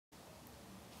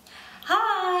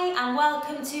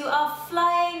welcome to our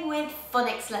Flying with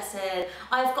Phonics lesson.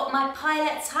 I've got my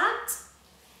pilot's hat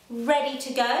ready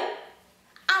to go.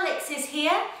 Alex is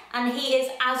here and he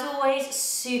is, as always,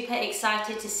 super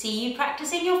excited to see you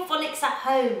practicing your phonics at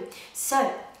home.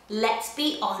 So let's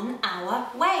be on our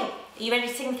way. Are you ready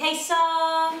to sing the case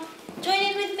song? Join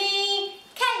in with me.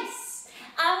 Case.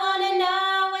 I want to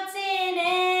know what's in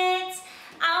it.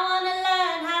 I want to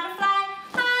learn how to fly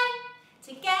high.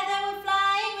 Together we're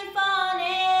flying with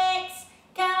phonics.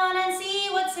 Come on and see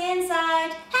what's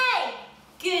inside. Hey,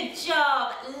 good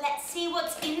job. Let's see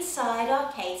what's inside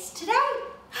our case today.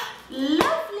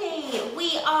 Lovely.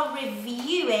 We are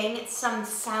reviewing some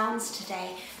sounds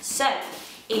today. So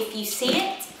if you see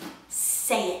it,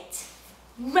 say it.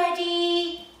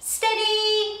 Ready,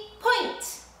 steady,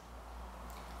 point.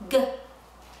 G.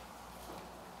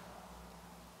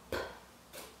 P.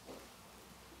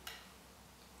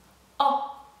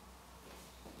 O.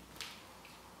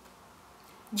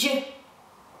 J.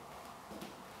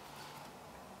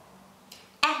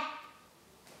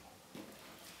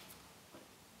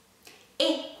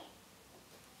 E.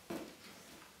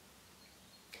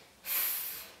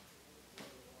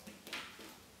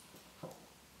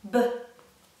 B.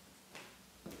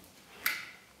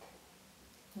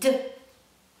 D.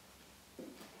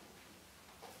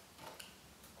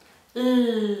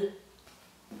 L.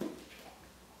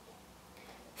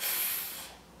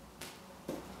 F.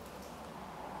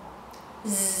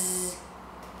 Z.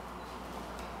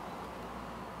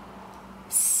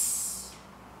 S.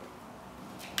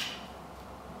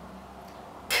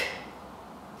 K.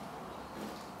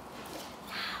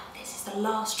 Now this is the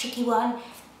last tricky one.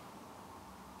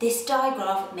 This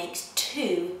digraph makes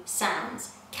two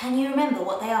sounds. Can you remember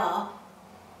what they are?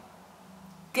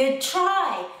 Good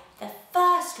try. The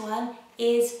first one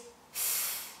is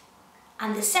F,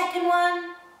 and the second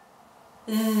one,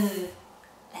 V.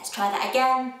 Let's try that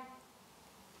again.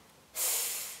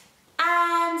 F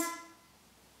and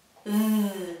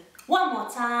V. One more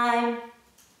time.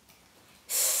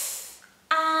 F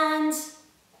and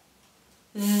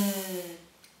V.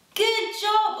 Good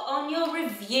job on your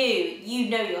review. You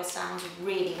know your sounds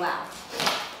really well.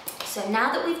 So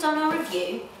now that we've done our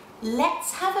review,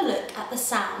 let's have a look at the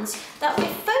sounds that we're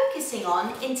focusing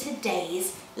on in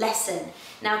today's lesson.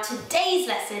 Now today's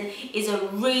lesson is a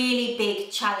really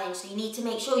big challenge, so you need to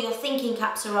make sure your thinking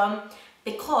caps are on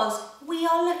because we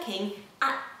are looking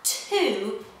at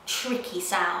two tricky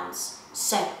sounds.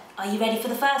 So, are you ready for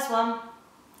the first one?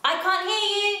 I can't hear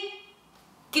you.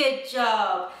 Good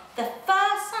job. The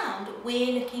first sound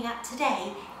we're looking at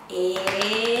today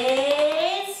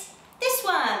is this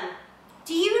one.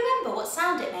 Do you remember what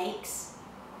sound it makes?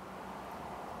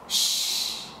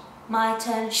 Shh. My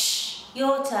turn, shh.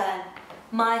 Your turn.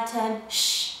 My turn,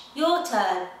 shh. Your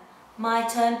turn. My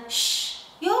turn, shh.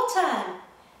 Your turn.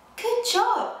 Good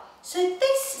job. So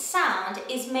this sound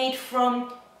is made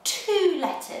from two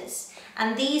letters,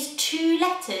 and these two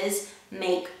letters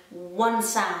make one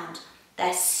sound.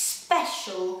 They're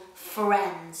special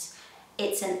friends.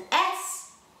 It's an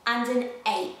S and an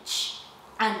H,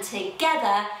 and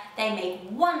together they make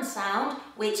one sound,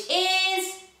 which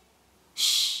is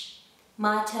shh.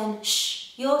 My turn,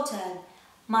 shh. Your turn.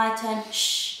 My turn,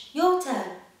 shh. Your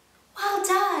turn. Well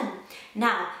done.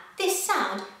 Now, this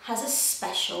sound has a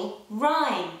special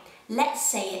rhyme. Let's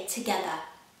say it together.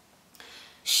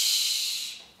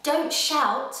 Shh. Don't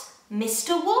shout,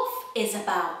 Mr. Wolf is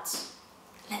about.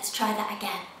 Let's try that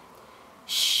again.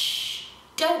 Shh.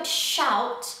 Don't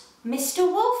shout, Mr.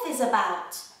 Wolf is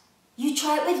about. You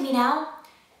try it with me now.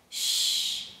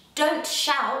 Shh. Don't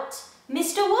shout,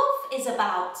 Mr. Wolf is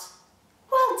about.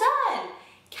 Well done.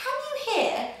 Can you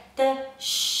hear the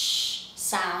shh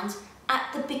sound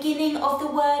at the beginning of the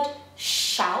word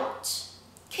shout?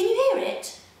 Can you hear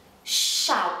it?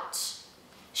 Shout.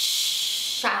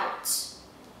 Shout.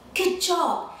 Good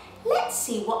job. Let's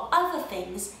see what other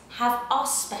things have our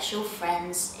special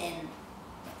friends in.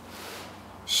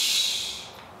 Shh.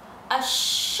 A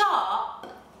sharp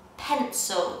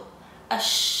pencil. A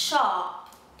sharp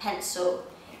pencil.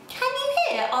 Can you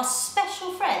hear our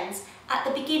special friends at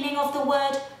the beginning of the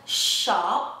word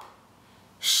sharp?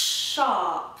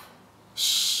 Sharp.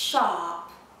 Sharp.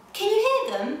 Can you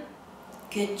hear them?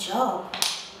 Good job.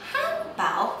 How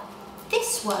about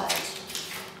this word?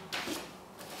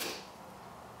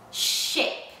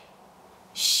 Ship.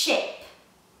 Ship.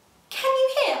 Can you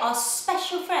hear our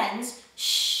special friends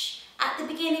shh at the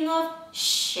beginning of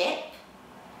ship?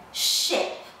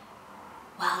 Ship.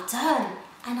 Well done.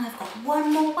 And I've got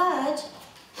one more word.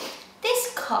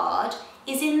 This card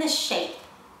is in the shape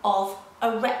of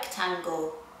a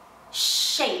rectangle.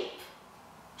 Shape.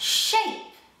 Shape.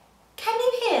 Can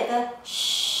you hear the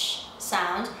sh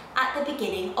sound at the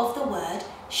beginning of the word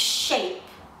shape?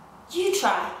 You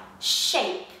try.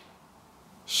 Shape.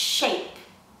 Shape.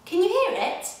 Can you hear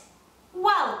it?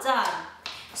 Well done.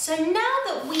 So now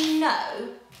that we know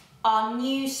our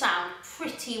new sound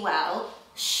pretty well,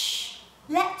 shh,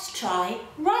 let's try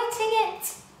writing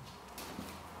it.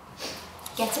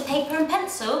 Get a paper and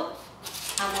pencil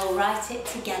and we'll write it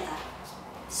together.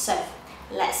 So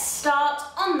let's start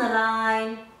on the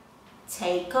line,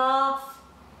 take off,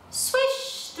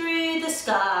 swish through the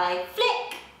sky,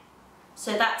 flick.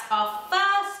 So that's our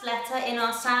first letter in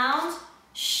our sound,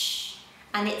 shh,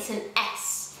 and it's an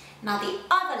S. Now the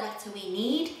other letter we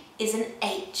need is an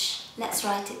H. Let's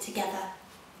write it together.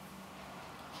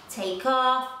 Take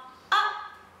off, up,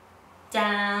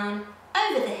 down,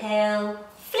 over the hill,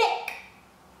 flick.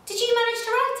 Did you manage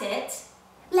to write it?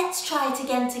 Let's try it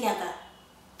again together.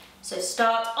 So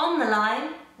start on the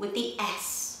line with the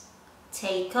S.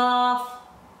 Take off,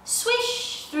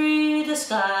 swish through the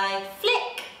sky,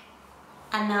 flick.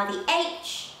 And now the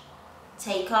H.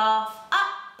 Take off,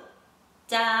 up,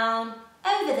 down,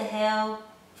 over the hill,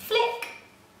 flick.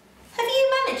 Have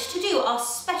you managed to do our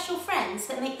special friends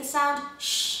that make the sound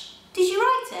shh? Did you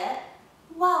write it?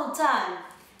 Well done.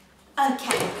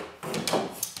 Okay,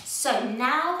 so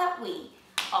now that we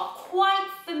are quite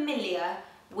familiar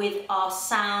with our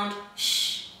sound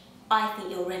shh, I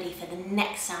think you're ready for the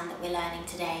next sound that we're learning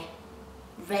today.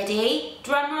 Ready?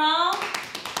 Drum roll.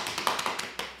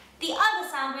 The other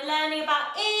sound we're learning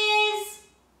about is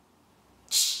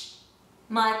ch.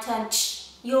 My turn,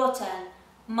 ch. Your turn.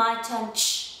 My turn,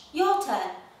 ch. Your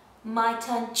turn. My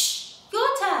turn, ch. Your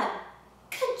turn.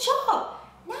 Good job.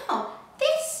 Now,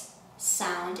 this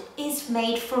sound is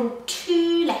made from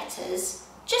 2 letters,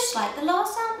 just like the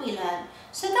last sound we learned.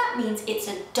 So that means it's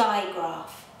a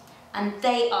digraph. And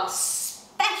they are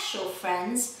special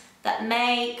friends that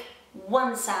make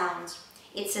one sound.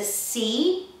 It's a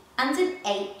C and an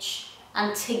H,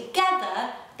 and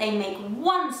together they make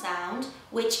one sound,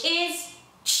 which is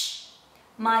ch.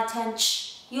 My turn,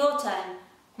 ch. Your turn.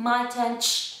 My turn,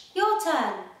 ch. Your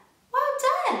turn. Well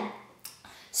done.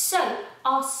 So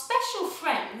our special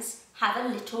friends have a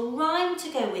little rhyme to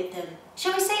go with them.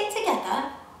 Shall we say it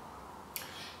together?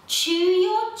 Chew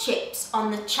your chips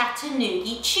on the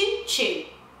Chattanoogie choo-choo.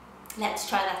 Let's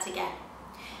try that again.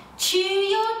 Chew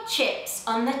your chips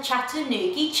on the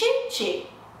Chattanoogie choo-choo.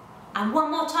 And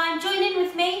one more time, join in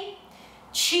with me.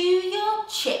 Chew your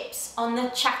chips on the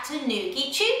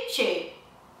Chattanoogie choo-choo.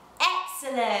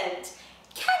 Excellent.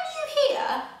 Can you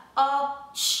hear our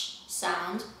ch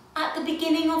sound at the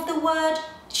beginning of the word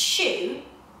chew?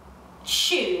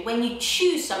 Chew, when you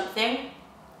chew something.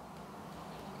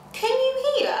 Can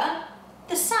you hear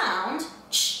the sound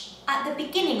ch at the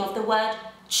beginning of the word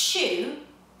chew?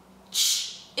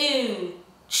 Ch-oo,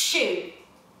 chew.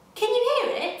 Can you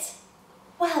hear it?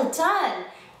 Well done.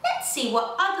 Let's see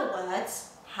what other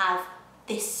words have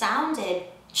this sound in.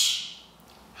 Ch.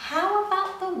 How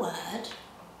about the word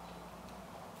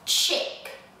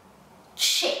chick?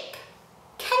 Chick.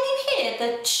 Can you hear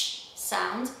the ch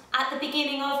sound at the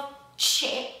beginning of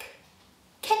chick?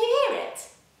 Can you hear it?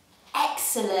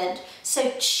 Excellent.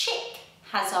 So chick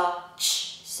has our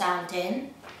ch sound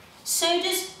in. So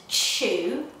does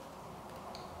chew.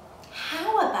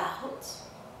 How about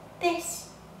this?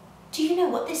 Do you know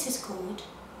what this is called?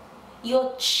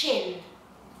 Your chin.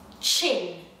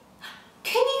 Chin.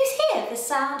 Can you hear the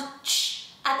sound ch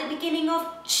at the beginning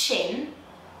of chin?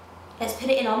 Let's put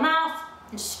it in our mouth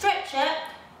and stretch it.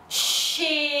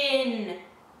 Chin.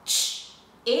 Ch.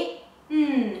 I.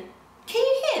 N. Can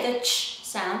you hear the ch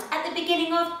sound at the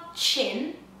beginning of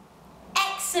chin?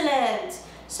 Excellent.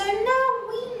 So now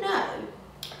we know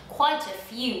quite a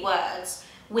few words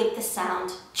with the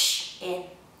sound ch in.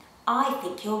 I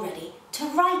think you're ready to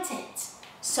write it.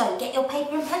 So get your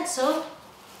paper and pencil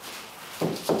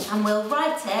and we'll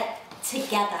write it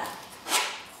together.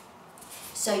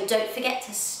 So don't forget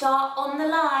to start on the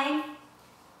line.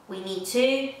 We need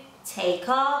to take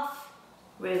off,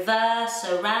 reverse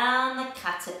around the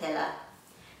caterpillar.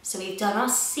 So we've done our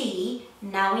C,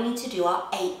 now we need to do our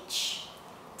H.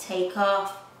 Take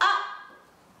off, up,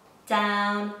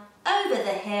 down, over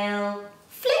the hill,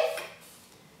 flick.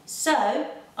 So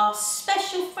our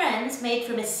special friends made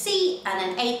from a C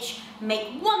and an H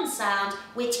make one sound,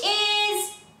 which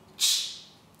is ch.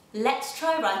 Let's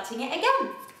try writing it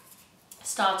again.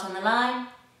 Start on the line,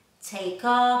 take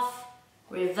off,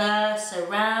 reverse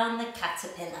around the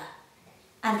caterpillar.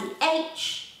 And the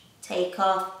H, take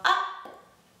off, up,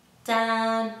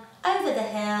 down, over the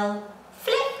hill,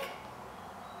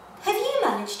 Have you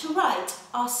managed to write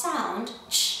our sound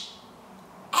ch?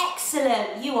 Excellent.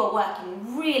 Excellent! You are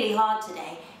working really hard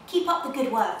today. Keep up the good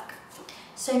work.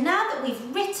 So now that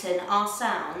we've written our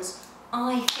sounds,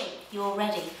 I think you're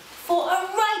ready for a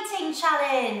writing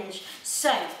challenge. So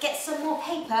get some more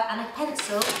paper and a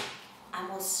pencil and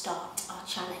we'll start our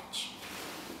challenge.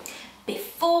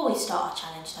 Before we start our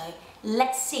challenge though,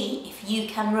 let's see if you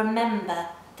can remember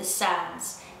the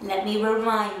sounds. Let me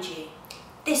remind you.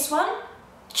 This one,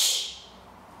 sh.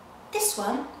 This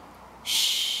one,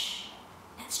 sh.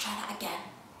 Let's try that again.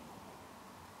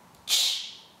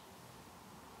 Sh.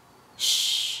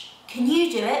 Sh. Can you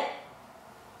do it?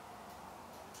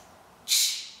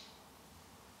 Sh.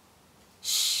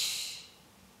 Sh.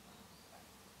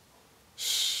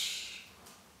 Sh.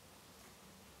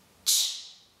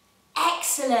 Sh.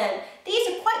 Excellent. These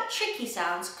are quite tricky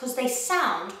sounds because they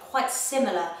sound quite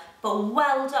similar, but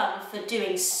well done for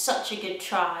doing such a good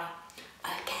try.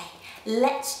 Okay,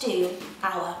 let's do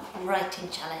our writing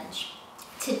challenge.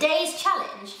 Today's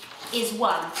challenge is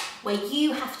one where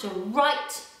you have to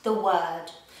write the word.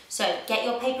 So get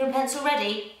your paper and pencil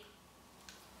ready.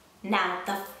 Now,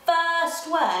 the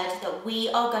first word that we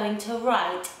are going to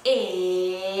write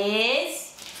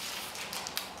is...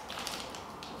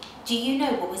 Do you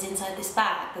know what was inside this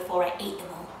bag before I ate them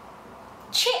all?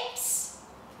 Chips.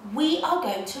 We are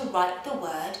going to write the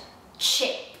word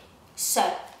chip.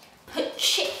 So, put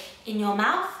chip in your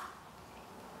mouth.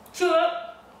 Chew it.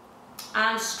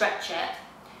 And stretch it.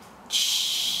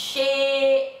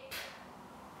 Chip.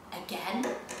 Again.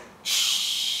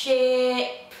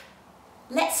 Chip.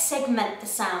 Let's segment the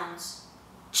sounds.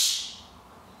 Ch.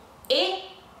 I.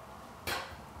 P.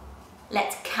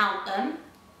 Let's count them.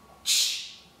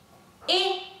 Ch.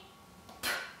 I. P.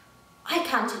 I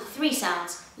counted 3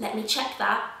 sounds. Let me check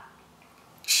that.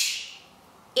 Ch.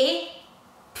 I.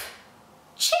 P.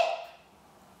 Chip.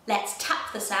 Let's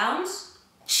tap the sounds.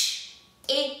 Ch.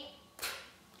 I. P.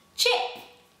 Chip.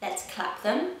 Let's clap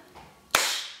them.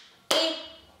 Ch. I.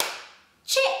 P.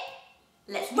 Chip.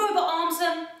 Let's robot arms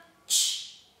them.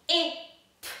 Ch. I.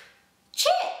 P.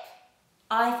 Chip.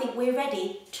 I think we're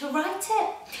ready to write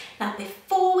it. Now,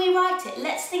 before we write it,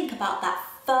 let's think about that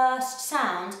first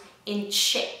sound in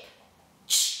chip.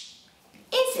 Ch.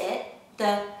 Is it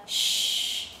the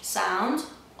sh sound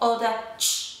or the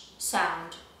ch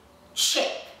sound?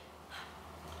 Chip.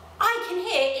 I can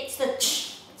hear it's the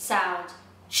ch sound.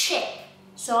 Chip.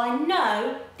 So I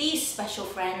know these special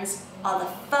friends are the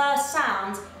first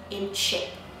sound in chip.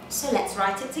 So let's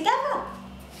write it together.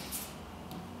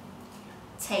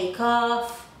 Take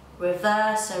off,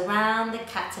 reverse around the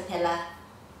caterpillar.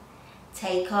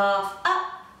 Take off,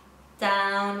 up,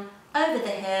 down, over the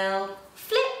hill,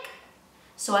 flick.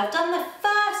 So I've done the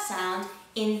first sound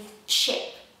in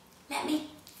chip. Let me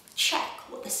check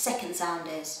what the second sound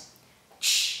is.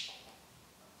 Ch.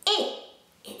 I.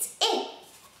 It's I.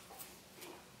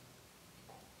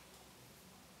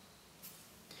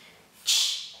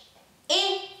 Ch.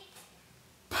 I.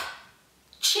 P.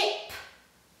 Chip.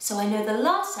 So I know the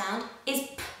last sound is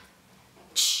P.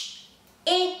 Ch.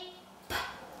 I. P.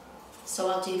 So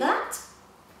I'll do that.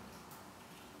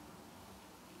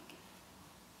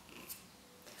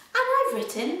 And I've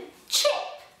written chip.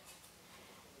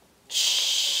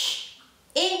 Ch.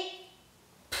 I.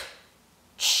 P.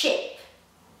 Chip.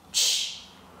 Ch.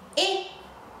 I.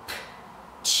 P.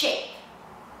 Chip.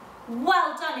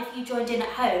 Well done if you joined in at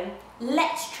home.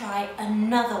 Let's try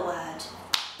another word.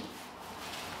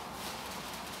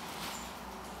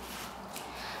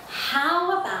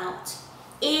 How about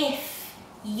if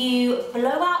you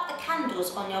blow out the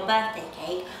candles on your birthday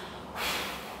cake,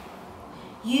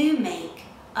 you make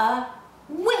a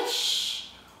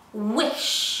wish.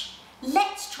 Wish.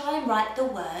 Let's try and write the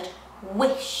word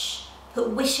wish.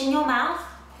 Put wish in your mouth,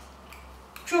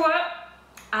 chew it,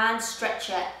 and stretch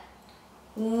it.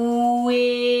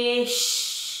 Wish.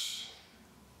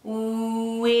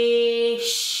 Wish.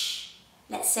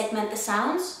 Let's segment the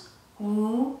sounds.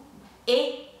 Woo,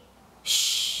 I,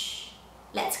 sh.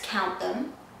 Let's count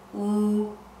them.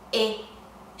 Woo, I,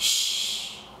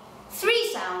 sh. 3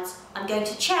 sounds. I'm going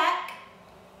to check.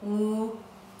 Woo,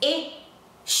 I,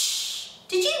 sh.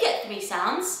 Did you get 3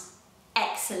 sounds?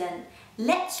 Excellent.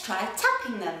 Let's try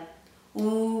tapping them.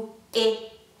 Woo,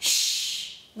 I,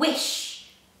 sh. Wish.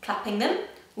 Clapping them.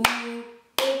 Woo,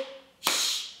 I,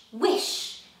 sh.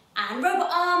 Wish. And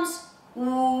robot arms.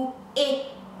 Woo, I,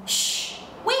 sh.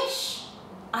 Wish.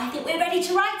 I think we're ready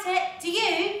to write it. Do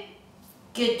you?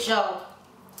 Good job.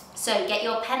 So get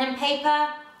your pen and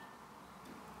paper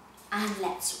and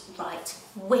let's write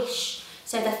wish.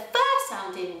 So the first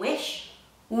sound in wish,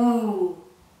 ooh.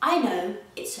 I know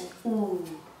it's an ooh.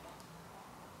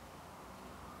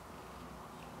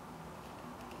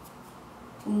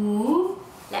 Ooh.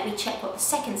 Let me check what the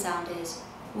second sound is.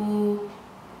 Ooh,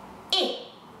 I.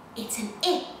 It's an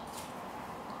I.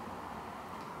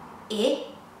 I.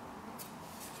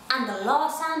 And the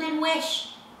last sound in wish.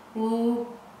 Ooh,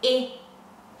 I.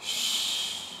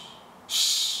 Shh.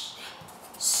 Shh.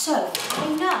 So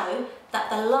we know that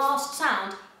the last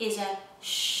sound is a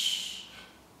shh.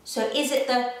 So is it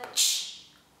the ch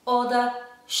or the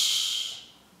shh?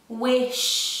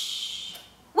 Wish.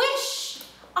 Wish.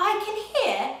 I can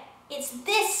hear it's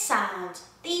this sound.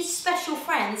 These special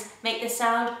friends make the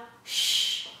sound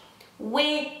shh.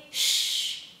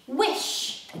 Wish.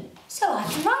 Wish. So I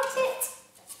can write it.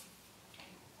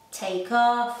 Take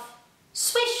off.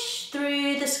 Swish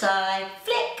through the sky.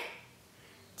 Flick.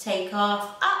 Take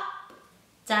off. Up.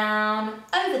 Down.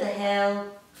 Over the hill.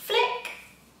 Flick.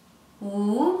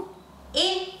 Ooh.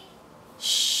 I.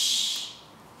 Shh.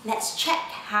 Let's check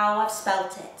how I've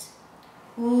spelt it.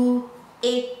 Ooh.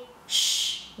 I.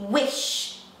 Shh.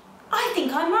 Wish. I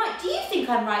think I'm right. Do you think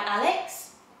I'm right,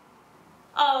 Alex?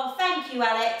 Oh, thank you,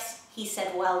 Alex. He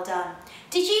said, well done.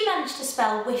 Did you manage to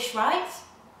spell wish right?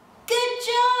 Good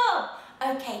job.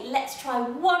 Okay, let's try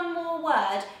one more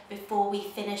word before we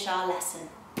finish our lesson.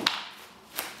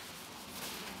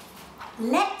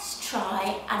 Let's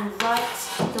try and write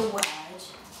the word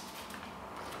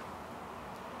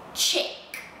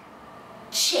chick.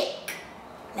 Chick.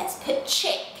 Let's put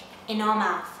chick in our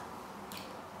mouth.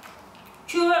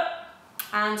 Chew it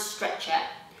and stretch it.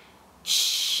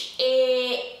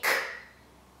 Chick.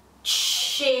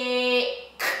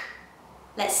 Chick.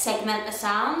 Let's segment the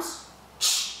sounds.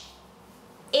 Ch.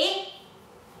 I.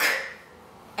 K.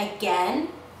 Again.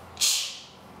 Ch.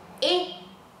 I.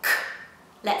 K.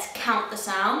 Let's count the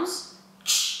sounds.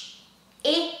 Ch.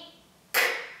 I. K.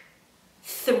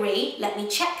 3. Let me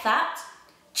check that.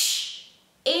 Ch.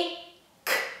 I.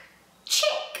 K.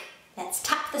 Chick. Let's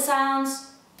tap the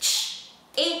sounds. Ch.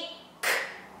 I. K.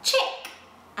 Chick.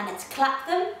 And let's clap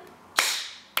them.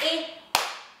 Ch. I.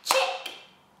 Chick.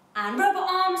 And robot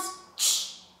arms.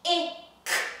 Ch. I.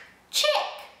 K. Chick.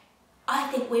 I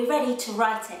think we're ready to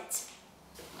write it.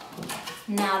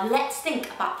 Now let's think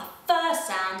about the first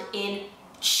sound in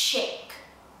chick.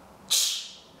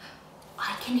 Ch.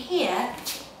 I can hear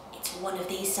it's one of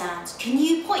these sounds. Can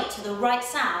you point to the right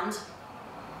sound?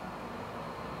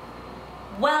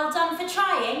 Well done for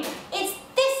trying. It's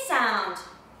this sound.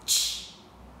 Ch.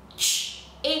 Ch.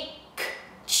 I. K.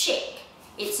 Chick.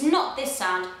 It's not this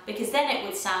sound because then it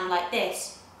would sound like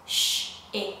this. Sh.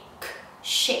 I. K.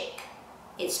 Chick.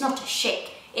 It's not a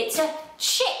chick, it's a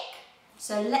chick.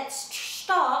 So let's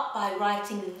start by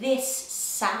writing this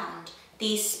sound,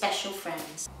 these special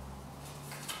friends.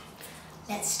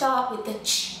 Let's start with the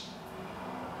ch.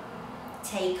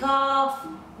 Take off,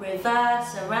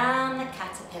 reverse around the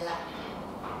caterpillar.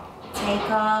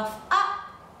 Take off, up,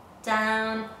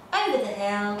 down, over the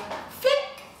hill,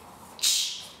 flick,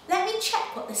 ch. Let me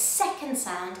check what the second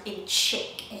sound in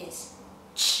chick is.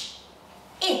 Ch.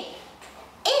 I.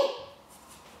 I.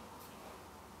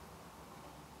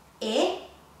 I.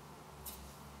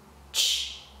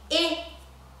 Ch. I.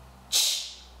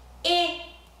 Ch. I.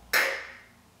 K.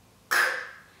 K.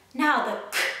 Now the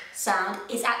k sound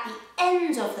is at the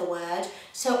end of the word,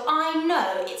 so I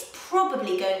know it's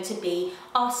probably going to be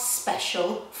our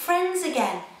special friends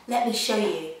again. Let me show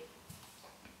you.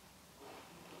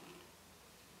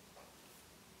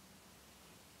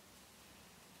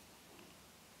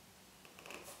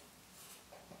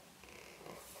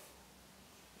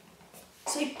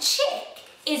 So chick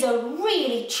is a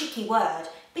really tricky word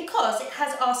because it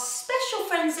has our special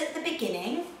friends at the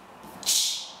beginning,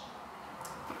 ch,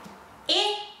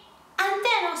 I, and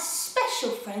then our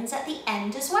special friends at the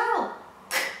end as well,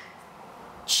 k,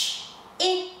 ch,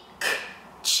 I, k,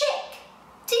 chick.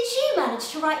 Did you manage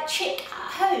to write chick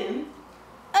at home?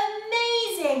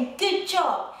 Amazing, good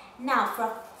job. Now for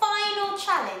a final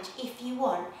challenge, if you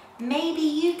want, maybe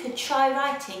you could try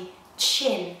writing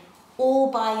chin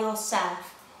all by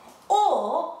yourself,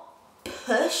 or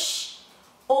push,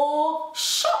 or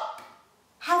shop.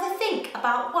 Have a think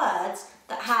about words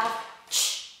that have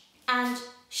ch and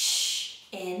sh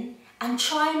in and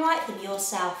try and write them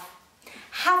yourself.